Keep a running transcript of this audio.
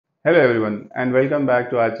Hello everyone and welcome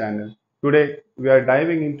back to our channel. Today we are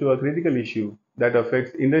diving into a critical issue that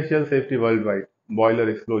affects industrial safety worldwide, boiler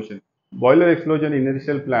explosion. Boiler explosion in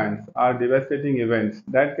industrial plants are devastating events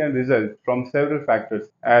that can result from several factors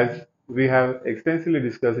as we have extensively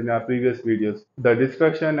discussed in our previous videos. The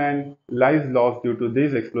destruction and lives lost due to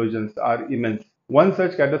these explosions are immense. One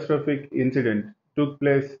such catastrophic incident took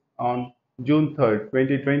place on June 3rd,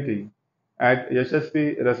 2020 at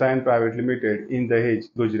Yashashvi Rasayan Private Limited in Dahej,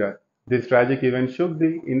 Gujarat. This tragic event shook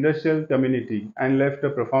the industrial community and left a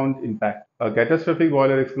profound impact. A catastrophic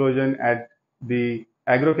boiler explosion at the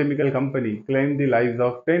agrochemical company claimed the lives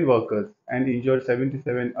of 10 workers and injured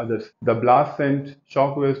 77 others. The blast sent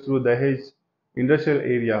shockwaves through Dahej industrial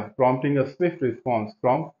area, prompting a swift response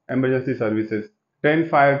from emergency services. 10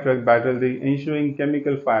 fire trucks battled the ensuing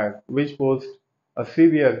chemical fire, which posed a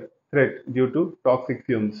severe threat due to toxic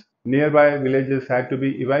fumes. Nearby villages had to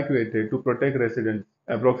be evacuated to protect residents.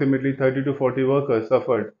 Approximately 30 to 40 workers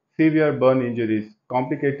suffered severe burn injuries,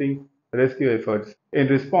 complicating rescue efforts. In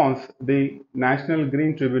response, the National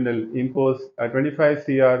Green Tribunal imposed a 25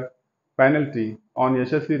 crore penalty on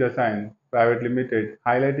Yashashvi Rasayan Private Limited,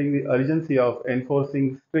 highlighting the urgency of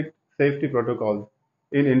enforcing strict safety protocols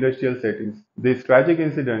in industrial settings. These tragic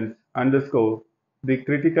incidents underscore the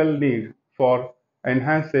critical need for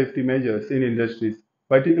enhanced safety measures in industries,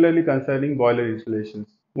 particularly concerning boiler installations.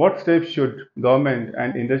 What steps should government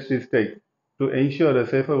and industries take to ensure a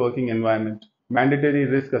safer working environment? Mandatory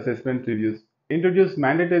risk assessment reviews. Introduce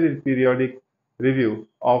mandatory periodic review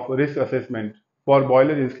of risk assessment for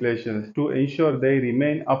boiler installations to ensure they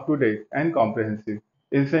remain up to date and comprehensive.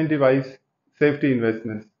 Incentivize safety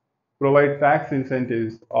investments. Provide tax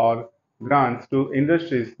incentives or grants to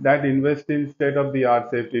industries that invest in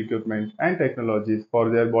state-of-the-art safety equipment and technologies for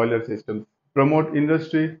their boiler systems. Promote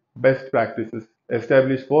industry best practices.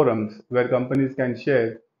 Establish forums where companies can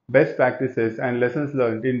share best practices and lessons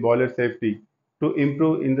learned in boiler safety to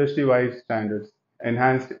improve industry-wide standards.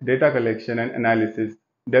 Enhanced data collection and analysis.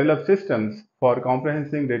 Develop systems for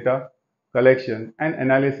comprehensive data collection and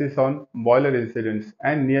analysis on boiler incidents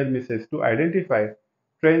and near misses to identify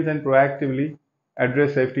trends and proactively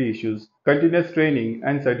address safety issues. Continuous training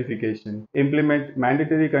and certification. Implement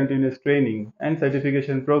mandatory continuous training and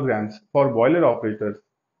certification programs for boiler operators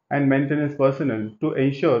and maintenance personnel to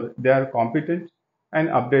ensure they are competent and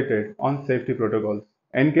updated on safety protocols.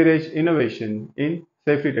 Encourage innovation in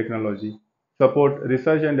safety technology. Support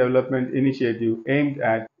research and development initiatives aimed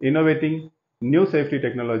at innovating new safety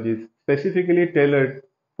technologies specifically tailored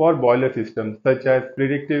for boiler systems such as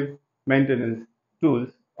predictive maintenance tools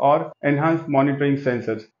or enhanced monitoring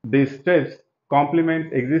sensors. These steps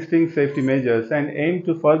complement existing safety measures and aim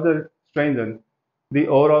to further strengthen the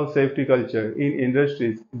overall safety culture in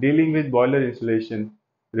industries dealing with boiler installation,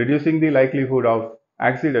 reducing the likelihood of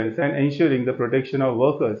accidents and ensuring the protection of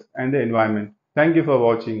workers and the environment. Thank you for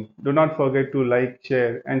watching. Do not forget to like,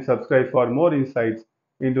 share and subscribe for more insights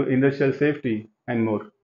into industrial safety and more.